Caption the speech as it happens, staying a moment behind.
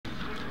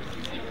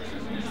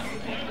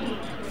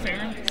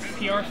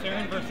PR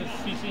Seren versus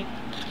CC.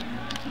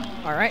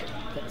 All right,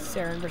 got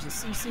Seren versus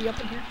CC up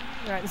in here.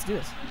 All right, let's do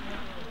this.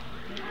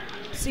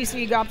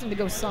 CC opting to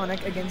go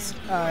Sonic against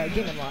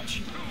Game &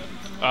 Watch.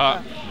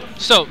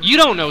 So you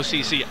don't know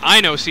CC. I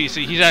know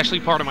CC. He's actually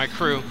part of my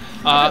crew.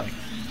 Really?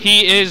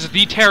 He is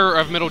the terror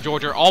of Middle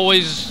Georgia.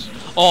 Always,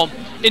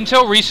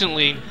 until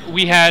recently,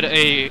 we had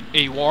a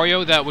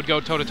Wario that would go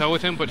toe-to-toe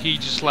with him, but he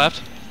just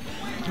left.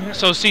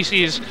 So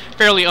CC is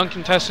fairly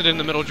uncontested in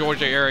the Middle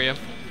Georgia area.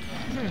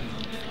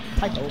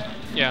 Typo.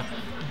 Yeah.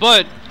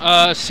 But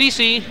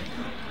CC,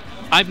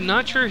 I'm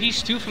not sure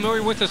he's too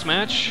familiar with this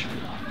match.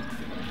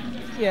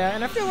 Yeah,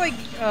 and I feel like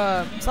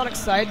Sonic's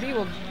side B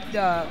will,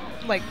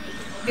 like,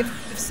 if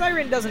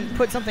Seren doesn't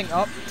put something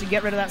up to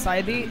get rid of that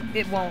side B,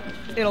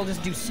 it'll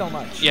just do so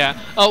much. Yeah.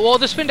 Well,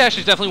 the spin dash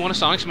is definitely one of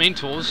Sonic's main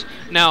tools.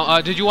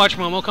 Now, did you watch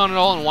MomoCon at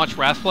all and watch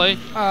Wrath play?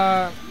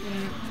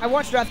 I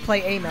watched Wrath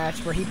play a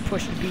match where he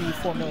pushed B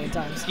 4 million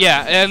times.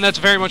 Yeah, and that's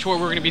very much what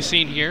we're going to be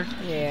seeing here.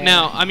 Yeah.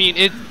 Now, I mean,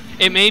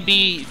 it may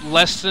be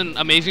less than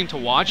amazing to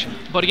watch,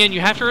 but again, you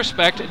have to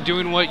respect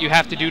doing what you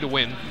have to do to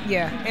win.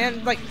 Yeah,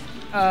 and like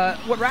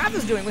what Wrath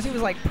was doing was he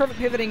was like perfect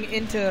pivoting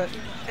into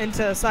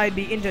side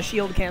B into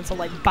shield cancel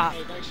like bop.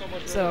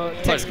 So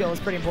tech skill is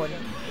pretty important.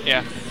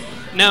 Yeah.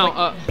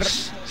 Now,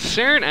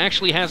 Seren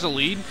actually has a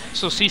lead,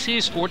 so CC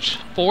is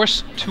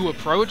forced to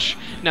approach.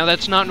 Now,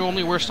 that's not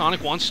normally where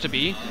Sonic wants to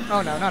be.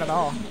 Oh, no, not at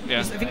all. Yeah.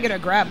 Just, if you can get a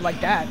grab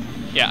like that.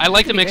 Yeah, I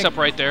like the mix-up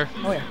right there.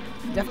 Oh, yeah.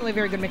 Definitely a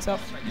very good mix-up.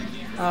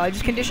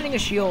 Just conditioning a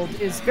shield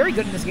is very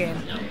good in this game,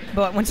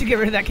 but once you get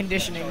rid of that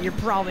conditioning, you're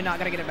probably not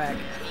going to get it back.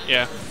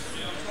 Yeah.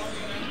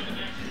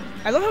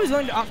 I love how he's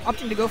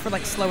opting to go for,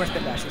 like, slower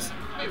spin dashes.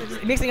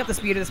 Mixing up the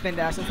speed of the spin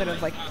dash instead of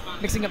like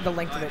mixing up the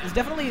length of it. It's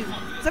definitely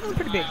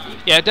pretty big.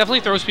 Yeah, it definitely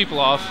throws people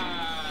off.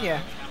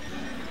 Yeah.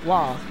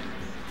 Wow.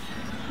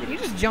 Did you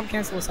just jump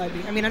cancel a side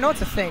B? I mean, I know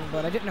it's a thing,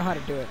 but I didn't know how to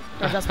do it.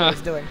 Or that's what I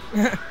was doing.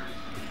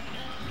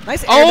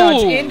 Nice air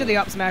dodge into the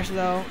up smash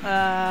though.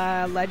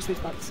 Ledge sweet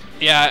spots.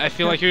 Yeah, I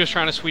feel like he was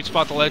trying to sweet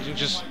spot the ledge and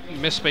just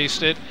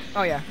misspaced it.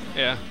 Oh yeah.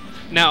 Yeah.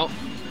 Now,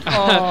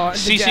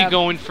 CC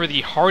going for the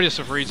hardest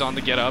of reads on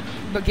the get up.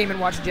 But Game &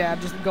 Watch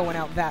jab just going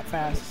out that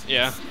fast.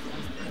 Yeah.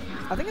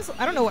 I think it's,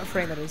 I don't know what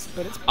frame it is,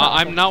 but it's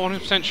I'm not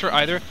 100% sure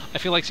either. I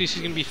feel like CC's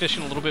going to be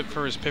fishing a little bit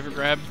for his pivot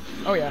grab.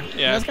 Oh, yeah.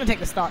 Yeah. That's going to take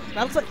the stock.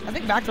 That looks like, I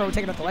think back throw would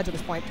take it off the ledge at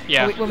this point.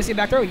 Yeah. Will we see a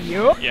back throw?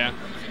 You? Yeah.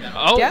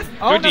 Oh, Death?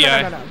 Oh, good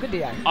DI. No. Good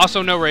DI.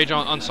 Also, no rage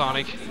on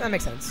Sonic. That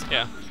makes sense.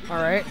 Yeah. All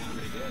right.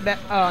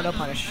 Oh, no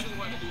punish.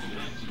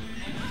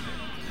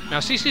 Now,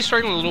 CC's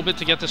struggling a little bit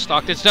to get this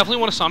stock. It's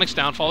definitely one of Sonic's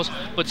downfalls,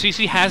 but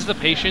CC has the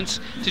patience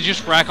to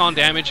just rack on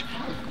damage,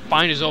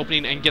 find his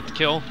opening, and get the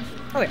kill.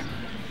 Oh, yeah.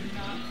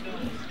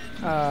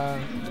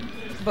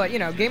 But, you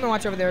know, Game &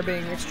 Watch over there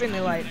being extremely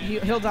light,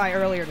 he'll die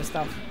earlier to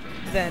stuff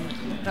than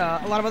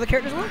a lot of other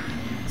characters will.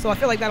 So I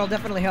feel like that'll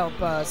definitely help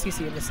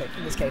CC in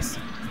this case.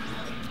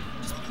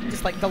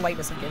 Just like the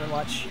lightness of Game &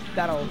 Watch,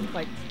 that'll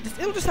like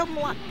it'll just help him a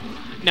lot.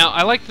 Now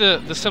I like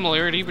the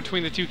similarity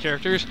between the two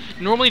characters.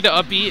 Normally the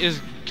up B is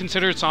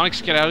considered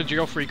Sonic's get out of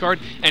jail free card.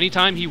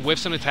 Anytime he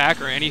whiffs an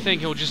attack or anything,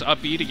 he'll just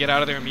up B to get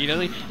out of there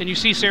immediately. And you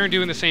see Seren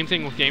doing the same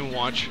thing with Game &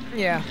 Watch.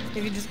 Yeah,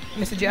 if you just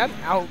miss a jab,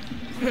 out.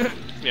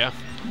 Yeah.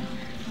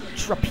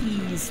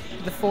 Trapeze,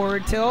 the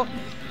forward tilt,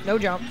 no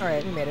jump. All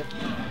right, we made it.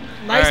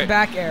 Nice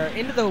back air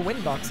into the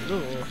wind box.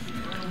 Ooh,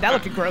 that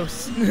looked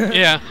gross.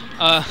 Yeah.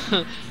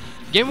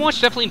 Game & Watch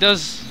definitely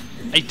does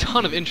a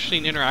ton of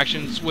interesting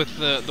interactions with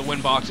the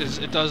win boxes.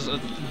 It does a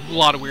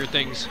lot of weird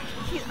things.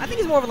 I think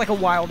he's more of like a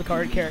wild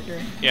card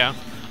character. Yeah.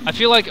 I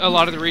feel like a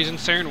lot of the reason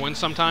Seren wins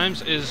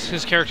sometimes is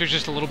his character's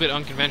just a little bit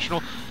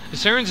unconventional.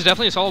 Seren's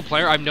definitely a solid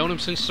player. I've known him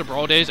since the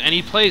Brawl days, and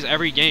he plays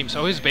every game,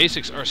 so his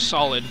basics are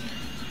solid.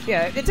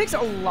 Yeah, it takes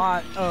a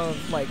lot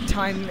of like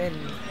time and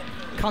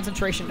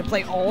concentration to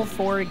play all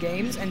 4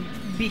 games and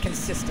be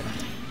consistent.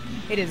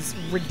 It is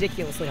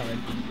ridiculously hard,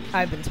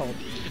 I've been told.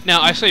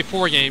 Now, I say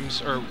 4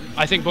 games, or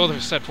I think both of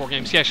us said 4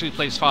 games. He actually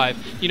plays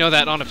 5. You know,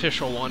 that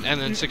unofficial one,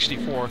 and then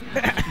 64.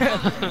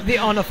 The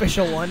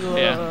unofficial one.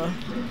 Yeah.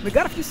 We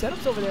got a few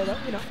setups over there, though,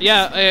 you know.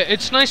 Yeah,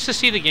 it's nice to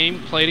see the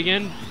game played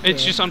again.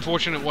 It's just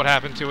unfortunate what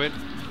happened to it.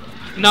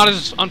 Not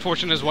as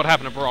unfortunate as what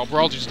happened to Brawl.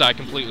 Brawl just died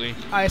completely.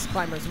 Ice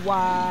Climbers,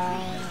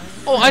 wow.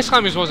 Oh, Ice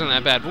Climbers wasn't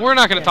that bad, but we're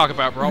not going to talk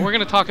about Brawl. We're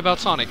going to talk about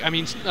Sonic. I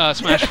mean,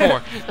 Smash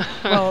 4.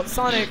 Well,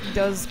 Sonic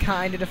does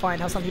kind of define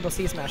how some people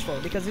see Smash 4,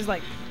 because he's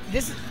like,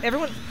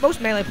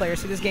 most Melee players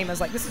see this game as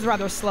like, this is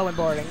rather slow and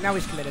boring. Now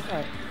he's committed. All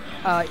right.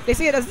 They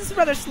see it as this is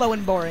rather slow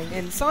and boring,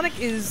 and some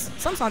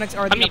Sonics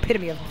are the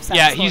epitome of slow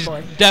and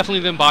boring. Yeah, he's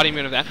definitely the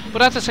embodiment of that.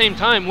 But at the same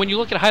time, when you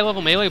look at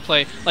high-level Melee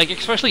play, like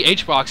especially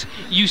H-Box,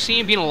 you see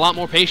him being a lot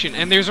more patient,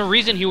 and there's a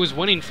reason he was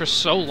winning for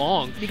so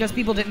long. Because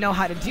people didn't know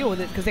how to deal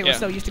with it, because they were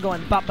so used to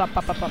going bop, bop,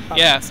 bop, bop, bop,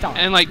 yeah, stop.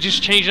 And like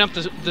just changing up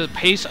the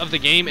pace of the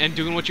game and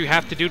doing what you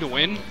have to do to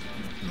win.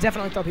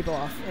 Definitely throw people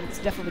off, and it's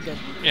definitely good.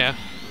 Yeah.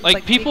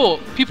 Like people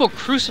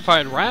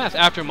crucified Wrath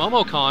after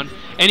MomoCon,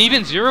 and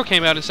even Zero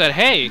came out and said,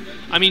 hey,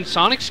 I mean,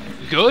 Sonic's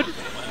good,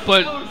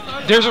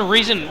 but there's a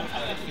reason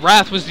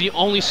Wrath was the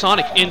only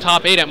Sonic in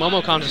top 8 at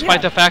Momocon,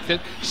 despite the fact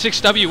that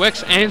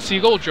 6WX and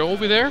Seagull Joe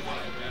over there.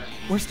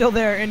 We're still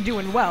there and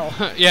doing well.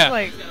 Yeah.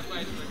 Like,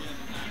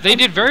 they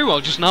did very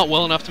well, just not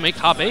well enough to make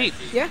top 8.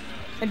 yeah.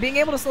 And being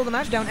able to slow the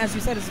match down, as you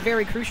said, is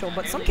very crucial,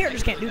 but some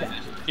characters can't do that.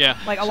 Yeah.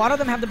 Like, a lot of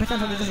them have the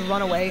potential to just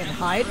run away and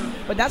hide,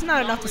 but that's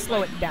not enough to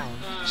slow it down.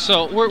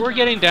 So we're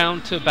getting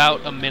down to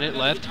about a minute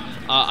left.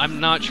 I'm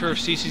not sure if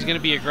CC's going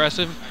to be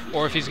aggressive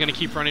or if he's going to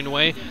keep running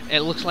away. It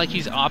looks like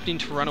he's opting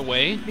to run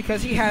away.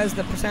 Because he has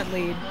the percent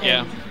lead.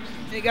 Yeah.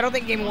 I don't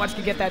think Game & Watch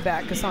can get that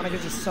back because Sonic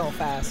is just so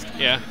fast.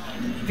 Yeah.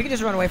 If he can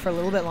just run away for a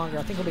little bit longer,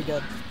 I think he'll be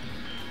good.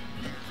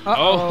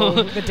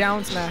 Uh-oh, the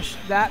down smash.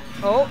 That,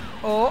 oh,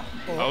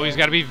 he's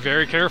got to be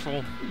very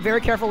careful.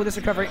 Very careful with this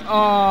recovery. Misses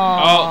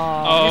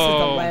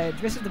the ledge.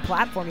 Misses the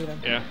platform even.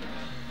 Yeah.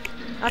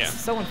 That's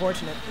so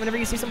unfortunate. Whenever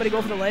you see somebody go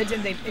for the ledge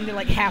and they're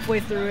like halfway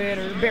through it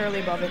or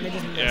barely above it and they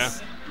just miss. Yeah.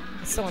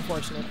 It's so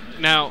unfortunate.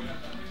 Now,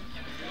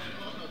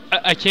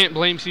 I can't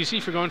blame CC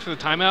for going for the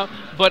timeout,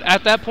 but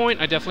at that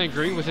point, I definitely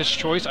agree with his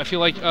choice. I feel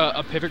like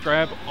a pivot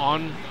grab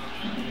on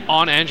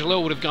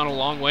Angelo would have gone a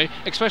long way,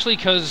 especially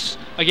because,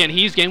 again,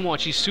 he's Game &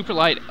 Watch. He's super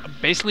light.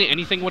 Basically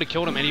anything would have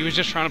killed him, and he was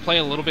just trying to play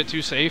a little bit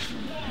too safe.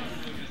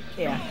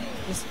 Yeah.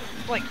 Just,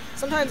 like,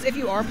 sometimes if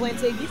you are playing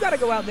safe, you got to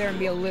go out there and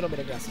be a little bit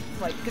aggressive.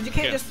 Like, because you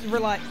can't just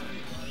rely...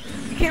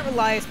 You can't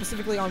rely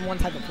specifically on one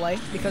type of play,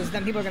 because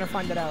then people are going to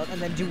find that out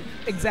and then do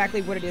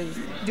exactly what it is,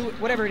 do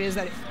whatever it is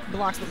that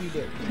blocks what you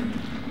do.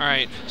 All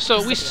right,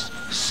 so we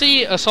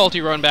see a salty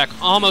run back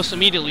almost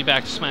immediately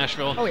back to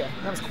Smashville. Oh yeah,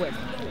 that was quick.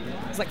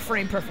 It's like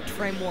frame perfect,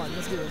 frame 1.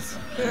 Let's do this.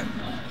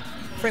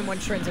 Frame 1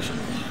 transition.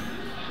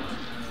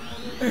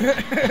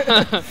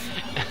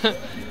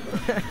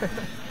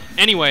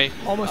 Anyway.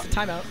 Almost a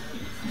timeout.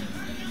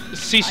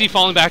 CC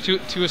falling back to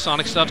his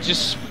Sonic stuff,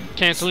 just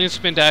canceling his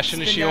spin dash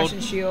and his shield. Spin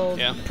dash and shield.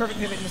 Yeah. Perfect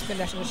pivot and spin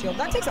dash and the shield.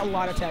 That takes a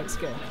lot of tag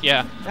skill.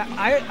 Yeah.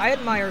 I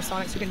admire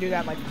Sonics who can do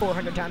that like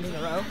 400 times in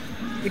a row,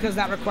 because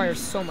that requires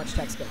so much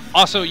tag skill.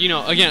 Also, you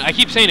know, again, I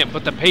keep saying it,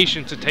 but the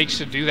patience it takes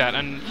to do that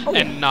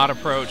and not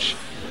approach.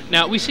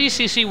 Now, we see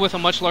CC with a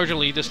much larger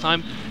lead this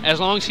time. As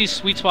long as he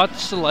sweet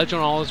spots the ledge on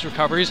all his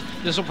recoveries,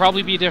 this will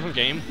probably be a different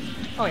game.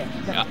 Oh, yeah,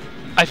 definitely.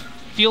 I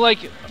feel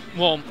like,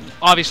 well,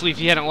 obviously, if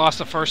he hadn't lost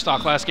the first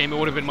stock last game, it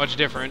would have been much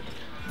different.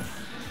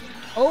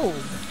 Oh,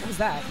 what was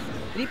that?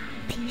 Did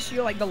he piece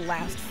you like the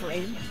last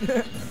frame?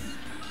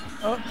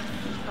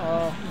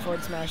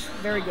 Forward smash.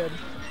 Very good.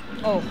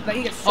 Oh, but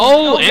he gets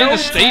so and no the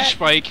stage tech.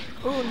 spike.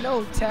 Oh,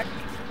 no tech.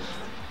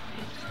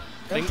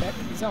 No tech.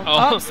 He's on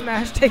up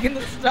smash, taking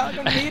the stock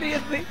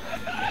immediately.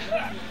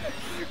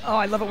 Oh,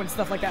 I love it when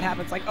stuff like that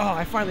happens. Like,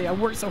 I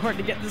worked so hard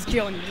to get this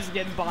kill and you just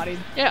get bodied.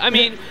 Yeah, I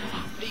mean,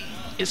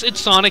 it's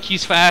Sonic.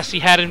 He's fast. He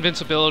had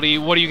invincibility.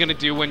 What are you going to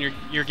do when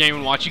you're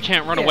Game & Watch? You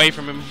can't run away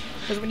from him.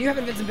 Because when you have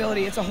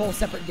invincibility, it's a whole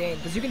separate game.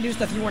 Because you can do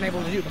stuff you weren't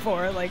able to do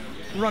before, like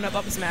run up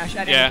smash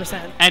at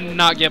 80%. And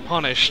not get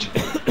punished.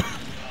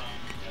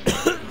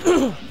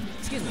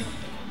 Excuse me.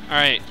 All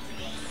right.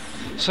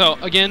 So,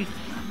 again,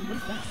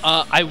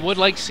 I would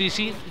like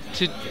CC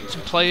to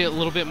play a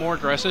little bit more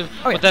aggressive,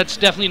 but that's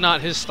definitely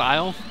not his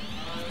style.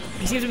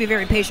 He seems to be a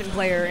very patient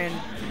player and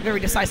very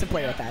decisive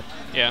player at that.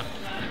 Yeah.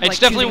 Like, it's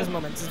definitely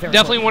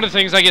important. one of the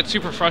things I get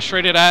super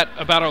frustrated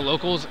about our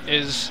locals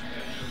is,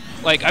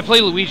 like, I play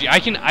Luigi. I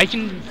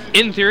can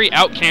in theory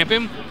out camp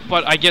him,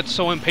 but I get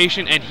so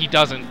impatient and he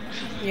doesn't.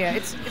 Yeah,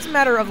 it's a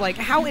matter of like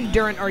how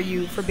endurant are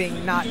you for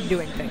being not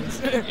doing things.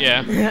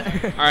 Yeah.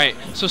 All right.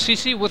 So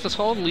CC with a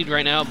solid lead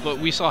right now, but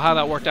we saw how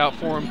that worked out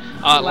for him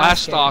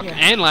last stock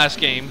and last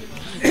game.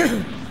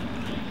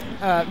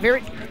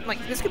 Very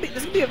like this could be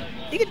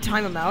you could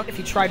time him out if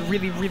he tried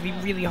really, really,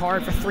 really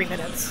hard for 3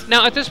 minutes.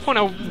 Now at this point,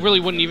 I really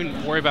wouldn't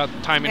even worry about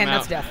timing him out.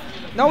 And that's death.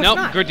 No, it's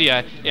not. Good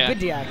DI. Yeah.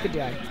 Good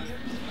DI.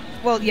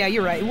 Well, yeah,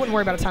 you're right. You wouldn't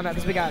worry about a timeout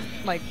because we got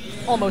like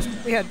almost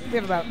we have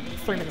about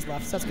 3 minutes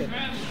left, so that's good.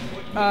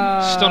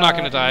 Still not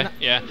gonna die.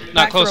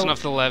 Not close enough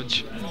to the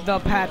ledge. The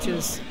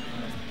patches.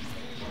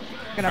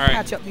 Gotta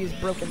patch up these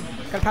broken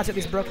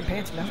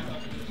pants now.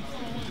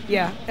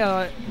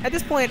 Yeah. At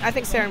this point, I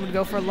think Seren would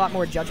go for a lot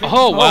more judgment.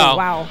 Oh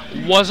wow!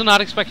 Was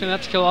not expecting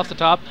that to kill off the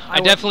top. I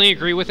definitely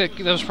agree with it.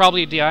 That was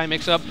probably a DI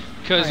mix-up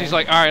because he's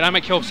like, all right, I'm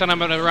at kill, then I'm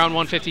at around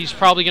 150. He's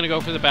probably gonna go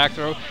for the back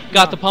throw.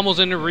 Got the pummels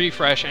into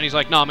refresh, and he's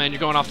like, nah, man, you're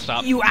going off the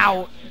top. You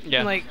out.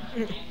 Yeah. Like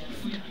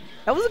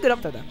that was a good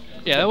up throw though.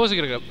 Yeah, that was a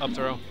good up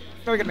throw.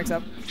 Very good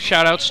mix-up.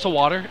 Shout-outs to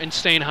water and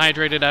staying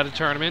hydrated at a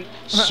tournament.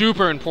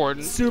 Super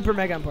important. Super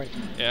mega important.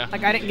 Yeah.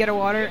 Like, I didn't get a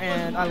water,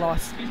 and I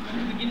lost.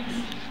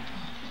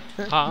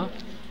 Huh?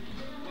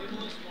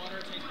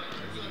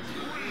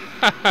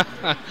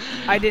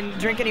 I didn't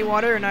drink any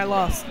water, and I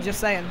lost. Just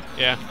saying.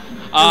 Yeah.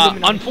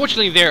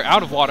 Unfortunately, they're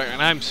out of water,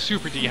 and I'm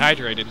super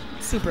dehydrated.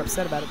 Super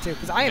upset about it, too,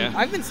 because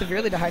I've been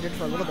severely dehydrated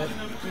for a little bit.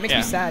 It makes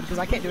me sad, because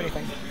I can't do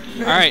anything.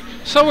 All right,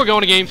 so we're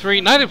going to Game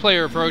 3. Neither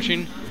player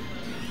approaching.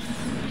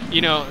 You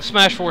know,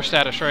 Smash 4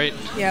 status, right?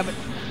 Yeah, but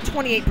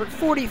 28,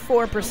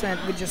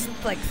 44% with just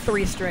like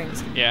 3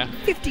 strings. Yeah.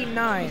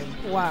 59.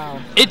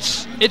 Wow.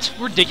 It's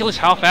ridiculous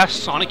how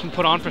fast Sonic can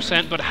put on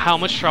percent, but how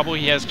much trouble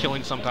he has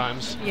killing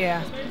sometimes.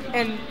 Yeah.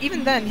 And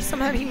even then,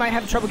 sometimes he might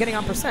have trouble getting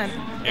on percent.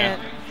 Yeah.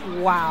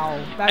 And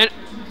wow.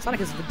 Sonic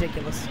is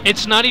ridiculous.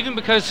 It's not even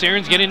because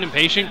Seren's getting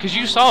impatient, because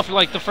you saw for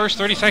like the first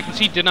 30 seconds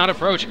he did not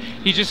approach.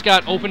 He just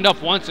got opened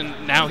up once,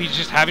 and now he's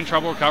just having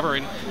trouble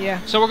recovering.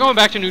 Yeah. So we're going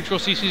back to neutral.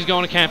 CC's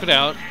going to camp it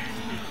out.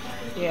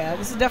 Yeah,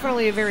 this is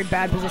definitely a very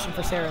bad position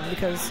for Seren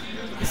because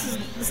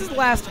this is the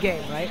last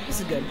game, right? This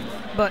is good,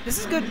 but this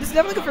is good. This is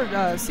definitely good for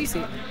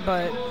CC,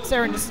 but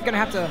Seren is gonna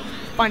have to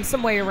find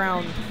some way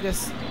around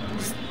this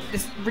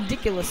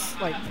ridiculous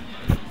like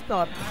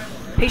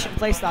patient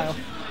play style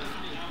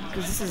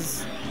because this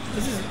is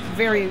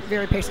very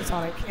very patient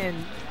Sonic and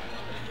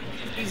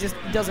he just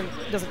doesn't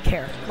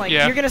care. Like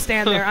you're gonna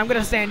stand there, I'm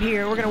gonna stand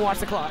here, we're gonna watch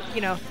the clock,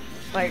 you know,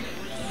 like.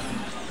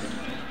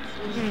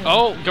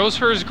 Oh, goes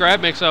for his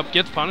grab mix-up,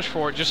 gets punished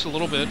for it just a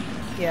little bit.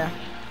 Yeah.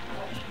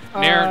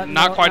 Nair,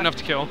 not quite enough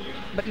to kill.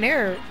 But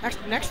Nair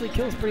actually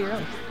kills pretty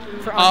early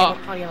for on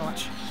the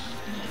watch.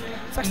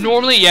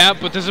 Normally, yeah,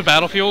 but this is a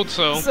Battlefield,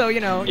 so... So,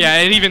 you know... Yeah,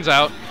 it evens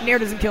out. Nair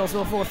doesn't kill,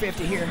 so a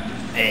 450 here.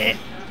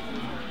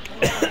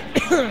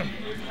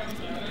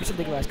 We should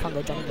legalize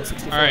Congo jumping to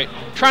 64. Alright,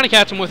 trying to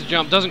catch him with a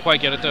jump, does't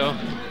quite get it, though.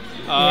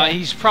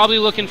 He's probably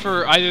looking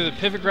for either the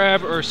pivot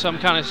grab or some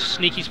kind of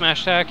sneaky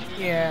smash attack.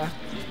 Yeah.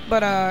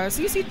 But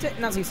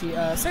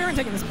Seren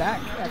taking this back,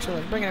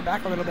 actually, bringing it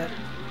back a little bit.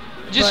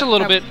 Just a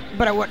little bit.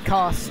 But at what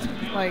cost?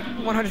 Like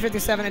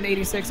 157 and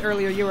 86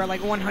 earlier, you were at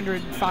like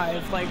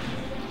 105. Like,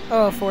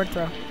 oh, forward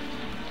throw.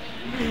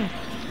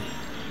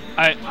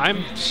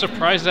 I'm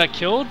surprised that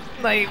killed.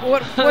 Like,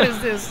 what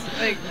is this?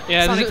 Like,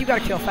 yeah, Sonic, you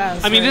gotta kill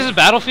fast. I mean, this is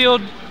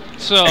Battlefield.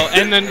 So,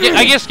 and then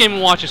I guess Game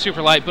 & Watch is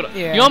super light, but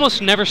you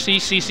almost never see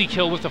CC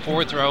kill with the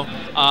forward throw.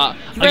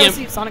 You rarely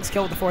see Sonic's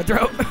kill with the forward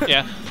throw.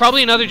 Yeah,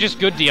 probably another just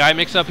good DI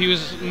mix-up. He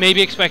was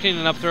maybe expecting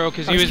an up throw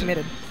because he was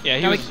committed. Yeah,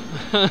 he was.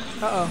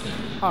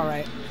 All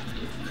right.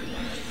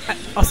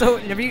 Also,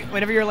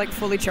 whenever you're like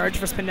fully charged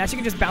for spin dash, you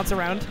can just bounce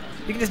around.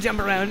 You can just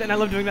jump around, and I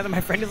love doing that. And my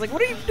friend is like,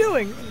 "What are you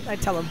doing?" I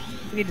tell him,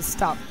 "You need to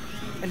stop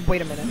and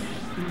wait a minute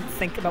and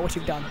think about what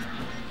you've done."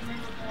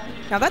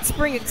 Now that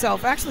spring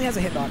itself actually has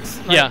a hitbox.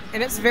 Right? Yeah.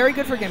 And it's very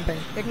good for gimping.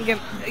 It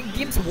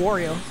gimps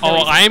Wario.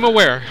 Oh, I am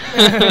aware.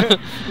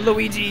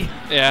 Luigi.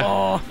 Yeah.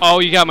 Oh,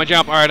 you got my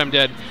jump. All right, I'm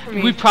dead.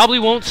 We probably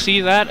won't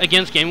see that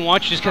against Game &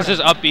 Watch just because his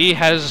up B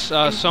has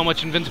so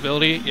much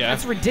invincibility. Yeah.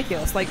 That's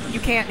ridiculous. Like, you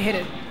can't hit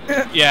it.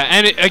 Yeah,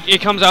 and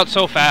it comes out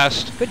so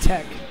fast. Good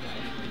tech.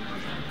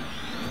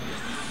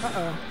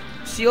 Uh-oh.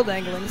 Shield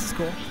angling. This is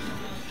cool.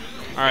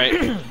 All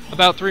right,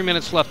 about 3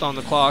 minutes left on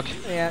the clock.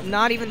 Yeah,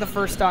 not even the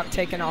first stock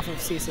taken off of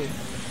CC.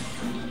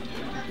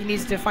 He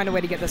needs to find a way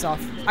to get this off.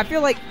 I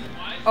feel like,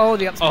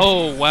 the up smash.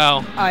 Oh,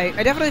 wow. I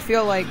definitely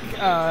feel like,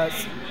 not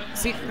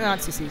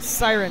CC,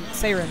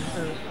 Seren,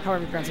 or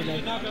however you pronounce his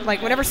name.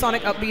 Like, whenever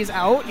Sonic up B is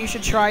out, you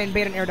should try and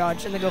bait an air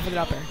dodge and then go for the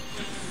up air.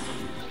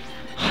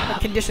 Like,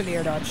 condition the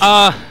air dodge.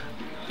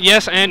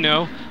 Yes and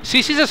no.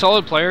 CC's a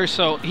solid player,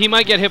 so he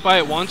might get hit by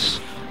it once,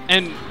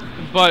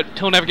 but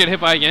he'll never get hit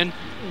by it again.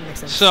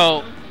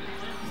 So,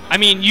 I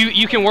mean,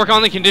 you can work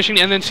on the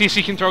conditioning, and then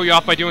CC can throw you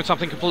off by doing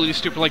something completely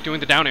stupid like doing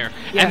the down air,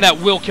 and that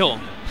will kill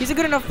him. He's a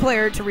good enough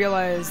player to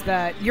realize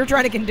that you're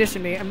trying to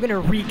condition me. I'm going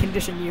to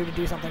recondition you to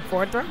do something.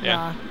 Forward throw?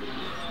 Yeah.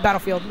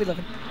 Battlefield, we live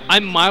in.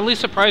 I'm mildly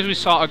surprised we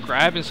saw a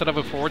grab instead of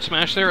a forward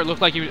smash there. It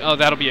looked like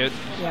that'll be it.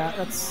 Yeah,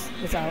 it's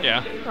out.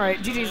 Yeah. All right,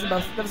 GG's to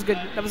both. That was good.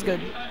 That was good.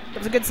 That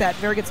was a good set.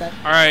 Very good set.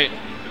 All right.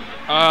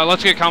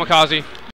 Let's get Kamikaze.